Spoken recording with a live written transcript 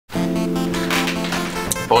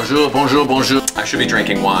Bonjour, bonjour, bonjour. I should be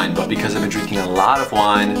drinking wine, but because I've been drinking a lot of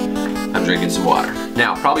wine, I'm drinking some water.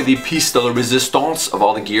 Now, probably the piece de la resistance of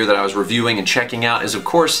all the gear that I was reviewing and checking out is, of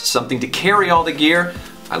course, something to carry all the gear.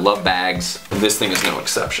 I love bags, and this thing is no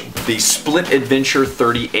exception. The Split Adventure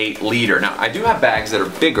 38 liter. Now, I do have bags that are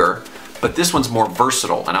bigger, but this one's more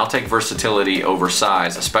versatile, and I'll take versatility over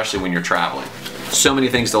size, especially when you're traveling. So many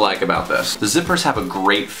things to like about this. The zippers have a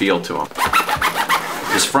great feel to them.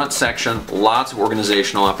 This front section, lots of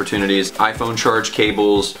organizational opportunities, iPhone charge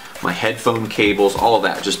cables, my headphone cables, all of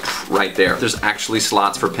that just right there. There's actually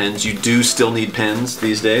slots for pins. You do still need pins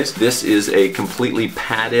these days. This is a completely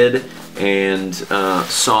padded and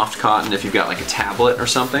soft cotton if you've got like a tablet or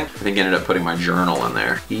something. I think I ended up putting my journal in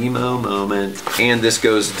there. Emo moment. And this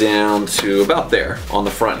goes down to about there on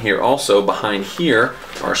the front here. Also behind here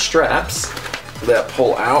are straps that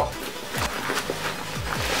pull out.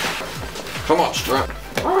 Come on, strap.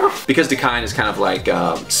 Because Dakine is kind of like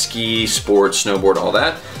ski, sports, snowboard, all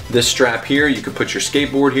that. This strap here, you could put your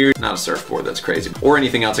skateboard here, not a surfboard, that's crazy, or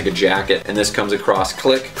anything else like a jacket, and this comes across,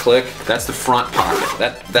 click, click. That's the front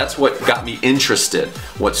pocket. That's what got me interested.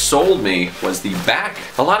 What sold me was the back.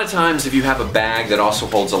 A lot of times if you have a bag that also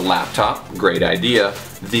holds a laptop, great idea,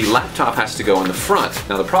 the laptop has to go in the front.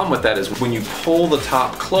 Now the problem with that is when you pull the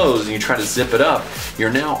top closed and you try to zip it up,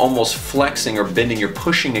 you're now almost flexing or bending, you're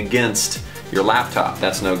pushing against your laptop.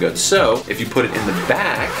 That's no good. So if you put it in the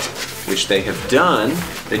back, which they have done,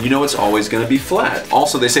 then you know it's always going to be flat.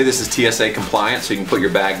 Also, they say this is TSA compliant, so you can put your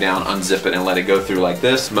bag down, unzip it, and let it go through like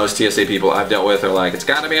this. Most TSA people I've dealt with are like, it's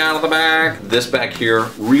got to be out of the bag. This back here,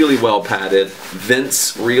 really well padded,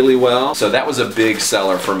 vents really well. So that was a big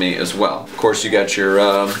seller for me as well. Of course, you got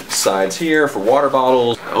your sides here for water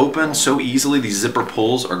bottles. Open so easily. These zipper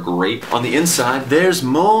pulls are great. On the inside, there's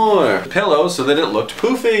more pillows so that it looked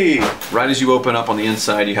poofy. Right as you open up on the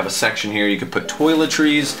inside, you have a section here. You could put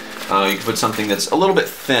toiletries. You can put something that's a little bit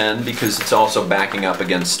thin because it's also backing up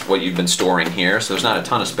against what you've been storing here, so there's not a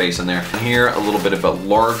ton of space in there. Here, a little bit of a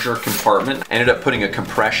larger compartment. I ended up putting a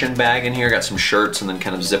compression bag in here, got some shirts, and then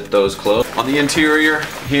kind of zipped those closed. On the interior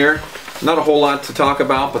here, not a whole lot to talk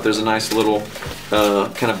about, but there's a nice little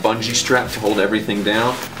kind of bungee strap to hold everything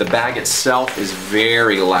down. The bag itself is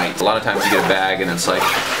very light. A lot of times you get a bag and it's like,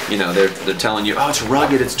 you know, they're telling you, oh, it's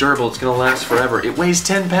rugged, it's durable, it's gonna last forever. It weighs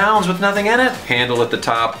 10 pounds with nothing in it. Handle at the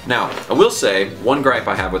top. Now, I will say, one gripe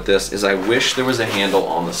I have with this is I wish there was a handle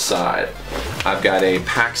on the side. I've got a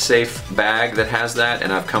PackSafe bag that has that,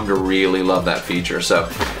 and I've come to really love that feature. So,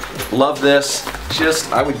 love this.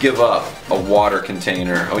 Just, I would give up a water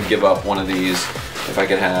container. I would give up one of these if I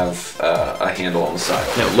could have a handle on the side.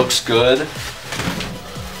 Now, it looks good.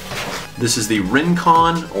 This is the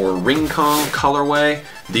Rincon or Rincon colorway.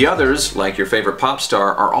 The others, like your favorite pop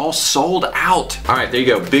star, are all sold out. All right, there you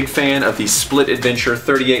go. Big fan of the Split Adventure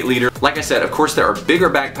 38 liter. Like I said, of course, there are bigger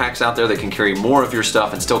backpacks out there that can carry more of your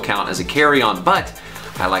stuff and still count as a carry-on, but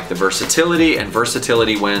I like the versatility, and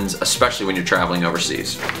versatility wins, especially when you're traveling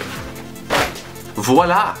overseas.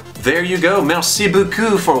 Voila! There you go. Merci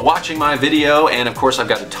beaucoup for watching my video, and of course I've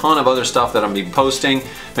got a ton of other stuff that I'm going to be posting.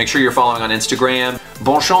 Make sure you're following on Instagram.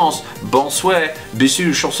 Bon chance, bon souhait,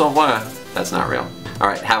 bisous, chaud au revoir. That's not real. All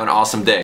right, have an awesome day.